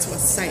coming back to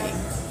us saying.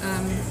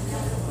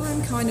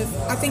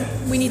 I think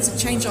we need to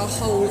change our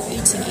whole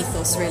eating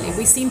ethos, really.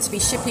 We seem to be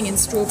shipping in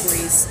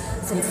strawberries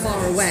from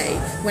far away,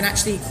 when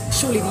actually,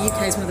 surely the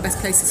UK is one of the best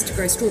places to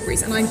grow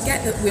strawberries. And I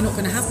get that we're not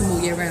going to have them all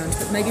year round,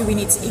 but maybe we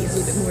need to eat a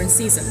little bit more in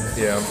season.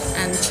 Yeah.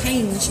 And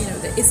change,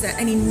 is there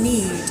any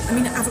need? I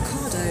mean,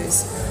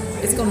 avocados,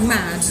 it's gone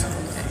mad.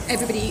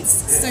 Everybody eats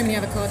so many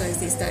avocados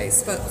these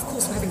days, but of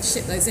course we're having to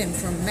ship those in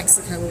from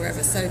Mexico or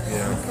wherever, so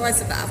the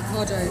price of that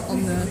avocado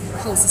on the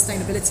whole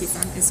sustainability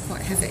front is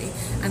quite heavy.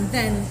 And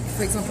then,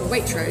 for example,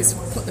 Waitrose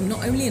put them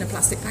not only in a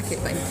plastic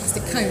packet, but in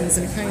plastic cones,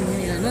 and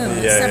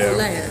several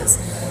layers.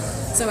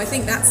 So I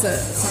think that's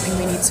something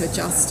we need to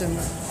adjust, and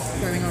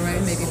growing our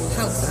own maybe will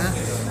help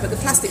that. But the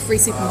plastic-free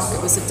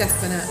supermarket was a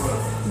definite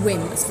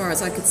win as far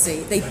as I could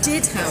see. They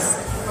did have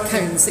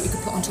cones that you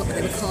could put on top, but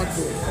they were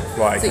cardboard.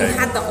 Right, so you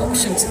had the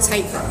option to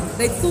take them.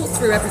 They thought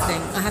through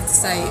everything. I have to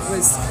say it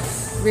was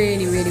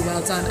really, really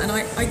well done. And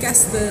I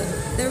guess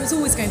there is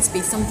always going to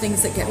be some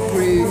things that get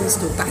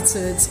bruised or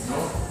battered.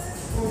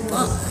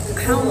 But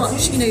how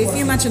much, if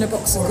you imagine a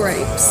box of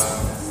grapes,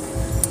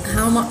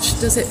 How much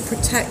does it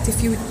protect?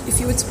 If you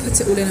were to put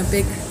it all in a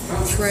big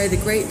tray, the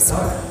grapes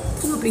would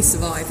probably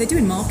survive. They do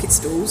in market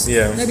stalls.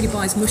 Yeah. Nobody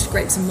buys mushed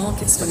grapes in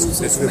market stalls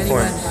That's or a from good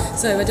anywhere. point.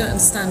 So I don't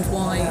understand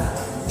why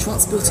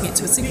transporting it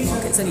to a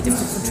supermarket is any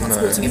different from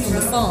transporting it from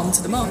the farm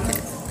to the market.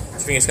 Do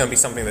you think it's going to be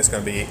something that's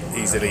going to be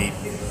easily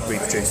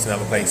reproduced in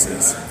other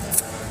places?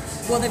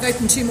 Well, they've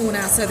opened 2 more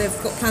now, so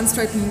they've got plans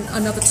to open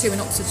another 2 in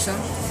Oxfordshire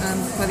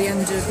by the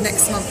end of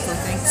next month, I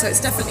think. So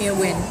it's definitely a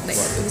win.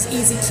 It was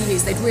easy to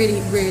use. They'd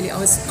really, I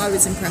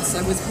was impressed.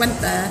 I went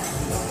there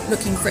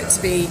looking for it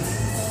to be,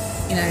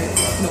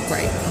 not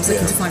great. I was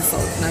looking to find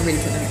fault, and I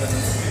really couldn't.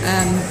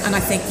 And I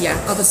think,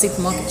 other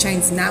supermarket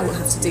chains now will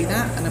have to do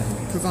that and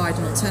provide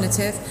an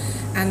alternative.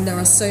 And there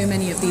are so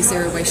many of these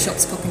zero waste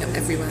shops popping up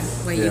everywhere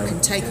where you can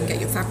take and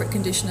get your fabric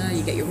conditioner,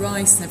 you get your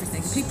rice and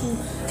everything. People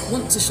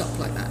want to shop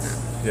like that now.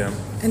 Yeah.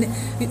 And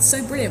it's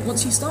so brilliant.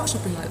 Once you start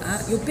shopping like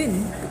that, your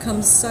bin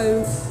becomes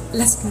so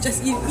less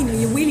congested. Your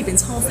wheelie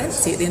bin's half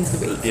empty at the end of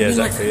the week. Yeah, and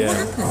you're exactly. What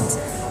happened?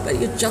 But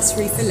you're just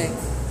refilling.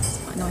 It's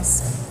quite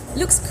nice. It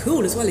looks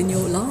cool as well in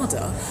your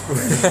larder.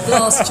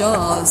 Glass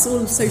jars,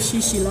 all so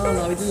shishi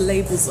lala with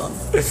labels on.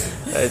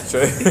 That's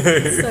true.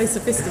 So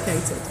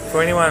sophisticated.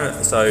 For anyone,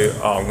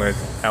 I'm going to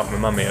out my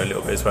mummy a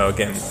little bit as well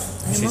again.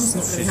 Mum's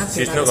not really happy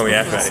She's about not going to be this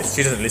happy about podcast. it.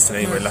 She doesn't listen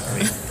anyway,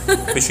 luckily.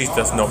 But she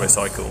does not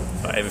recycle.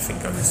 Like, everything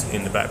goes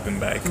in the back bin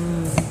bag.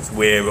 So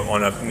we're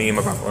me and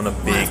my brother on a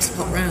Might have to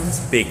pop round.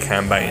 big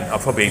campaign. I'll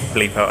probably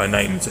bleep out her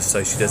name just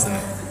so she doesn't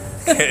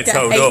get Get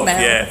told hate off. mail.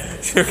 Yeah,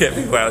 she'll get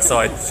people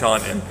outside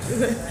chanting.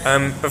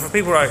 But for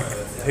people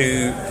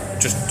who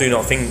just do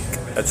not think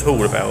at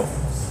all about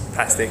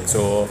plastics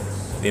or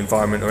the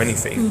environment or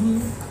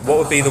anything, what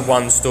would be the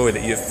one story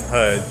that you've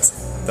heard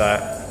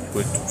that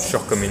would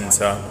shock them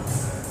into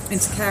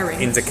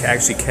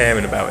actually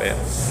caring about it?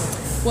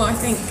 Well, I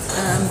think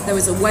there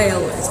was a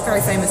whale, it's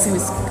very famous, it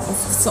was off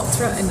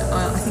Sotra in,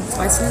 I think it's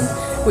Iceland,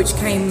 which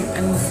came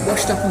and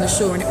washed up on the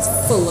shore, and it was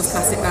full of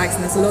plastic bags,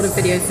 and there's a lot of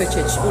video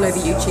footage all over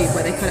YouTube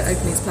where they cut it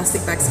open, these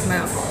plastic bags come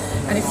out.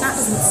 And if that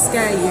doesn't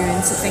scare you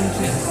into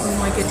thinking, oh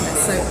my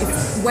goodness, so if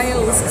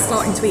whales are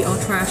starting to eat our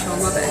trash, our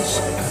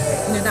rubbish,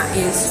 that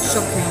is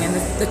shocking. And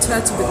the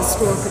turtle with the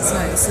straw up its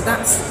nose, so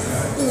that's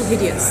all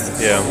hideous.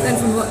 Yeah. Then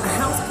from a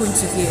health point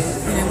of view,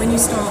 when you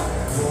start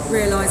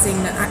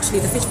realising that actually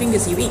the fish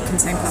fingers you eat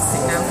contain plastic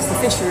now because the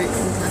fish are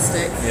eating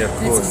plastic, Yeah, of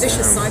and it's course, a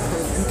vicious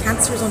cycle, and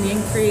cancer is on the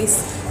increase.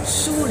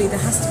 Surely there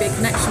has to be a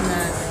connection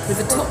there with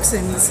the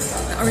toxins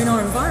that are in our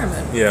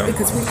environment,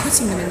 because we're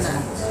putting them in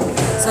there.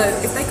 So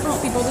if they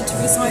can't be bothered to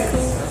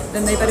recycle,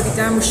 then they better be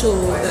damn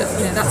sure that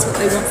that's what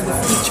they want for the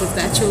future of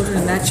their children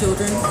and their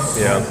children.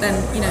 Yeah. Then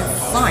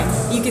fine.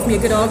 You give me a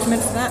good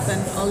argument for that,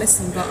 then I'll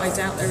listen. But I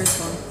doubt there is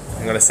one.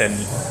 I'm going to send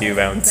you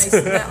round.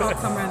 I'll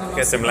come round and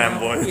Get some lamb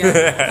boy.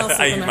 Yeah, I'll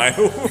sort 8 them out.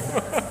 mail.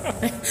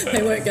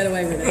 They won't get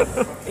away with it.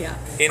 Yeah.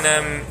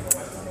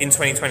 In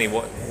 2020,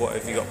 what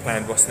have you got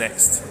planned? What's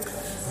next?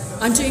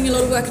 I'm doing a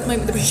lot of work at the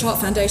moment with the British Heart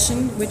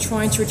Foundation. We're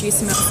trying to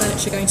reduce the amount of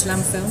furniture going to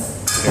landfill.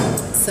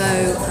 So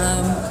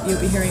you'll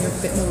be hearing a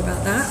bit more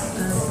about that.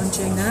 I'm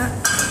doing that.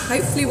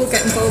 Hopefully we'll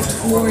get involved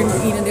more in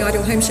the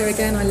Ideal Home Show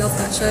again. I love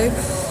that show.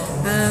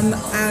 And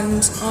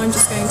I'm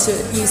just going to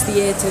use the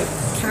year to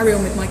carry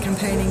on with my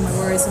campaigning, my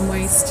Warriors on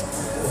Waste,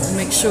 and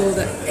make sure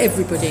that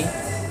everybody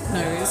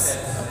knows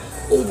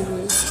all the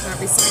rules about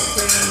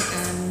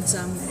recycling, and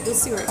we'll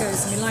see where it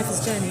goes. I mean, life is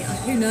a journey.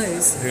 Who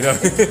knows? Who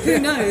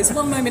knows?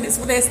 One moment it's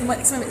this, the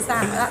next moment it's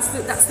that.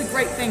 That's the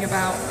great thing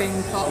about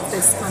being part of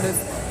this kind of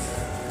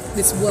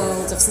this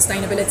world of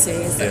sustainability,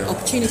 is that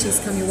opportunities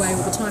come your way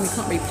all the time. You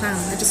can't really plan.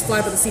 They just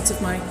fly by the seat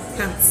of my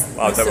pants.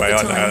 Oh, don't worry,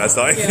 I know how that's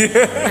like.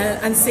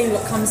 And see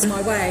what comes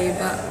my way.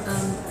 But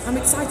I'm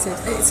excited.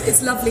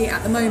 It's lovely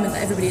at the moment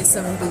that everybody is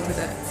so on board with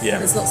it. Yeah.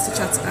 There's lots to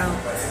chat about,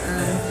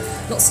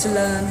 lots to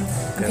learn,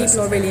 and people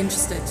are really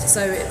interested.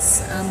 So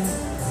it's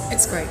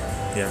great.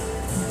 Yeah.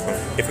 Cool.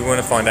 If we want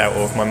to find out,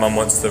 or if my mum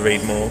wants to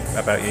read more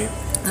about you,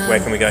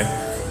 where can we go?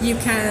 You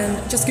can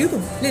just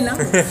Google Lynn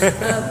Lamble,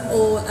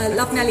 or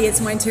Love Nelly is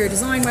my interior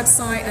design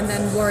website, and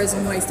then Warriors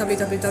on Waste,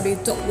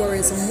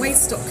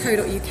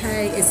 www.warriorsonwaste.co.uk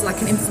is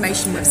like an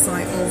information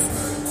website of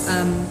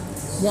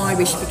why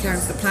we should be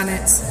caring for the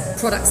planet,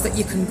 products that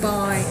you can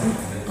buy.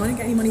 I don't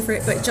get any money for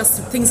it, but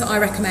just things that I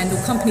recommend, or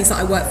companies that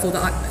I work for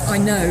that I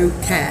know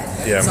care.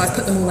 Yeah. So I've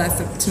put them all there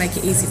to make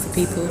it easy for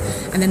people.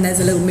 And then there's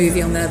a little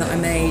movie on there that I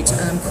made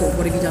called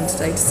What Have You Done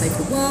Today to Save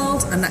the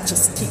World? And that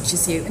just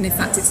teaches you. And in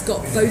fact, it's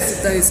got both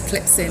of those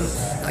clips in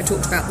that I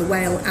talked about, the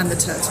whale and the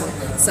turtle.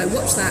 So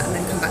watch that and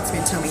then come back to me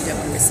and tell me you don't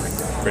want to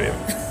recycle. Brilliant.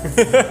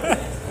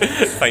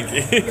 Thank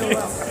you. You're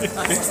welcome.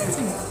 Nice.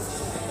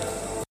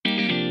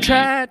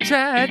 Chat.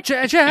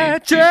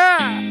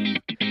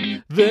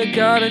 The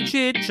Garden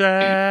Chit Chat.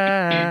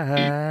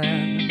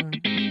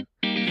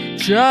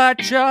 Chat.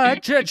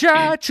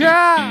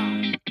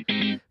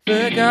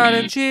 The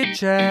Garden Chit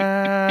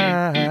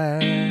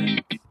Chat.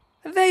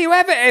 And there you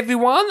have it,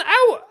 everyone.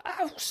 Oh,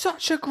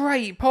 such a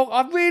great pod.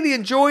 I really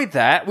enjoyed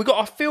that.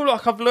 I feel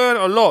like I've learned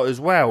a lot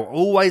as well.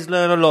 Always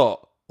learn a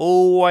lot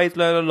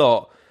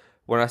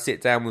when I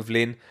sit down with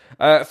Lynn.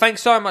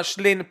 Thanks so much,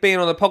 Lynn, for being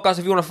on the podcast.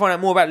 If you want to find out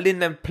more about Lynn,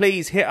 then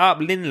please hit up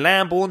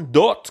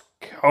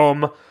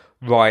lynnlambourne.com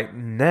right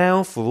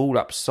now for all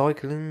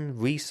upcycling,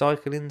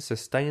 recycling,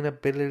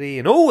 sustainability,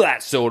 and all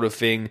that sort of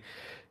thing.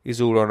 Is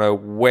all on her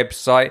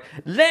website.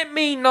 Let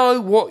me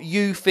know what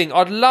you think.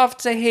 I'd love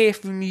to hear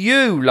from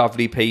you,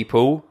 lovely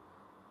people,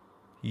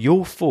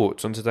 your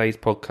thoughts on today's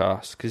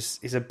podcast, because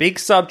it's a big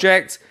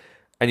subject,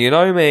 and you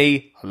know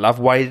me, I love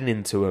wading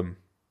into them.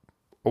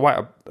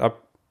 I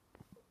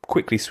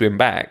quickly swim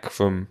back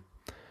from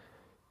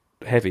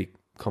heavy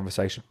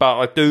conversation, but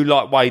I do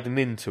like wading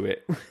into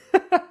it.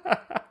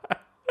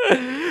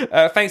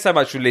 Thanks so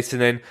much for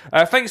listening.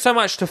 Thanks so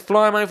much to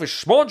Flymo for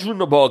sponsoring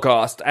the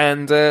podcast,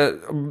 and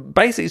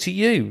basically to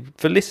you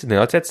for listening.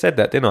 I said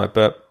that, didn't I?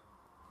 But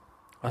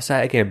I'll say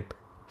it again.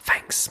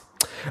 Thanks.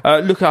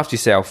 Look after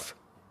yourself.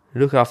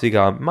 Look after your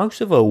garden.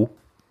 Most of all,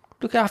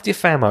 look after your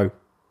famo.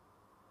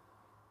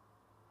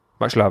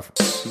 Much love.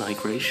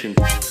 Migration.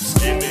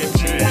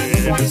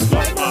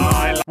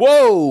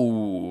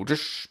 Whoa!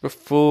 Just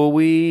before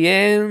we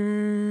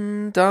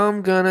end,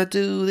 I'm gonna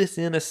do this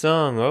in a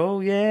song. Oh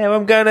yeah,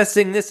 I'm gonna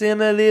sing this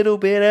in a little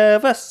bit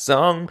of a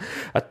song.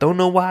 I don't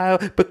know why,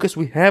 because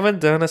we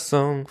haven't done a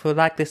song for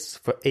like this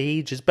for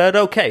ages. But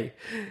okay,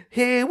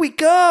 here we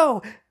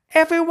go.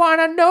 Everyone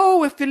I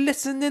know, if you're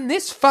listening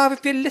this far,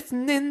 if you're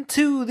listening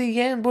to the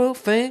end, well,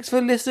 thanks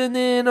for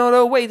listening all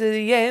the way to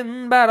the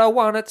end. But I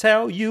want to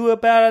tell you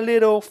about a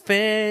little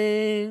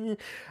thing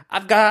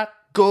I've got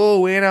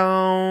going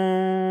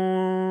on.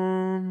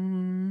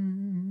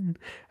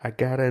 I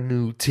got a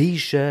new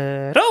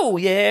t-shirt. Oh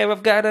yeah,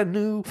 I've got a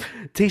new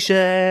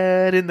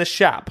t-shirt in the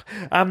shop.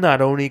 I've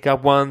not only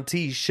got one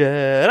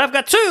t-shirt, I've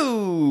got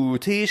two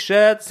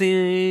t-shirts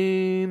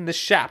in the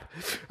shop.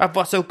 I've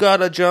also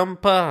got a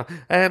jumper,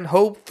 and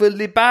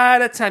hopefully by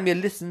the time you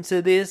listen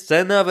to this,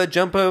 another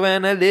jumper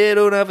and a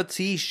little another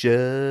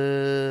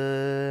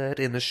t-shirt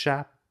in the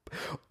shop.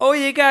 All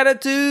you gotta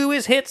do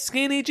is hit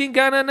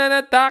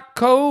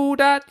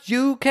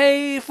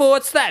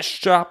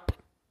skinnyjeangunner.co.uk/shop.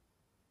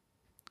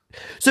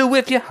 So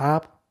if you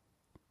hop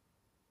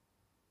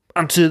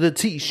onto the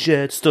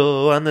t-shirt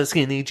store on the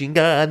Skinny Jean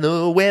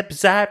Gunner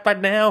website right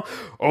now,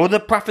 all the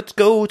profits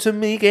go to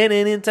me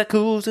getting into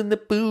cools and the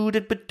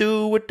booted but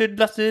do what they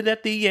lost it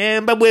at the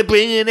end, but we're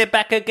bringing it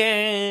back again.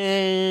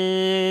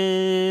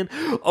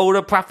 All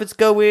the profits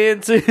go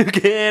into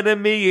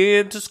getting me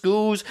into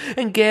schools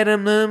and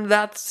getting them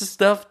lots of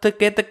stuff to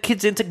get the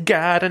kids into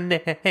gardening.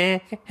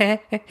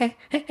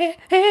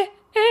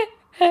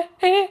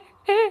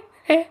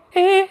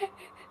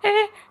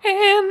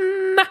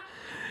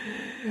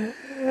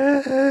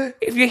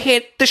 If you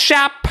hit the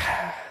shop.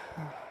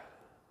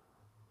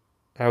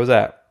 How was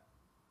that?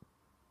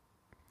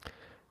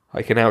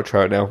 I can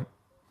outro it now.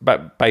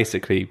 But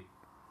basically,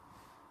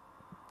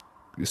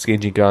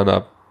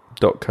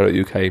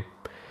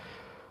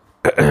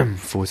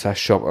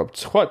 skinnyjeangunner.co.uk/shop. I'm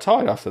quite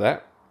tired after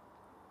that.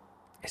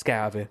 Let's get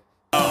out of here.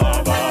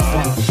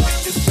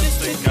 It's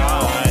just a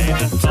guy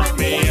that taught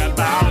me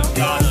about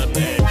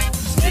gardening.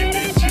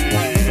 Skinny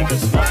Jean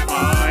is not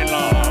my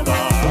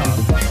lover.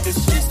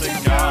 It's just a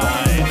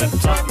guy that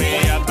taught me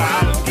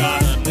about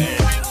gardening.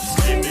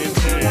 Skinny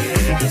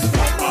Jean is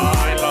not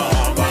my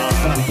lover.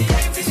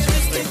 It's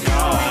just a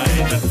guy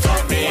that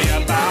taught me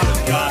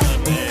about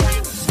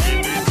gardening.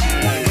 Skinny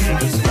Jean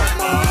is not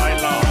my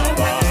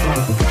lover.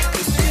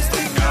 It's just a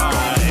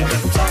guy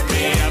that taught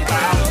me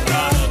about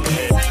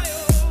gardening.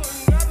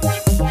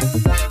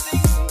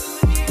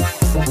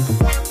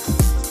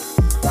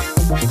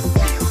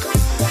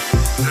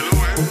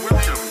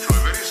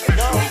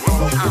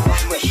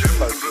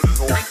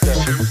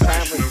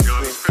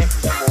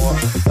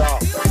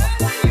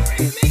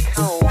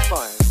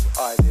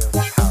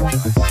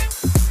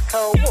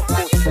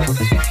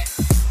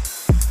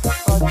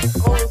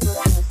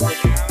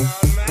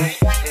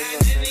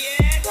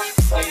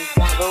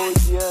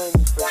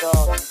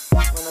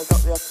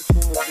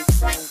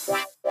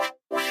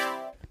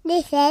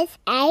 This is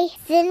a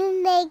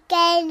Cindy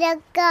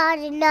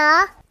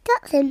Gardener.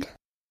 Dotson.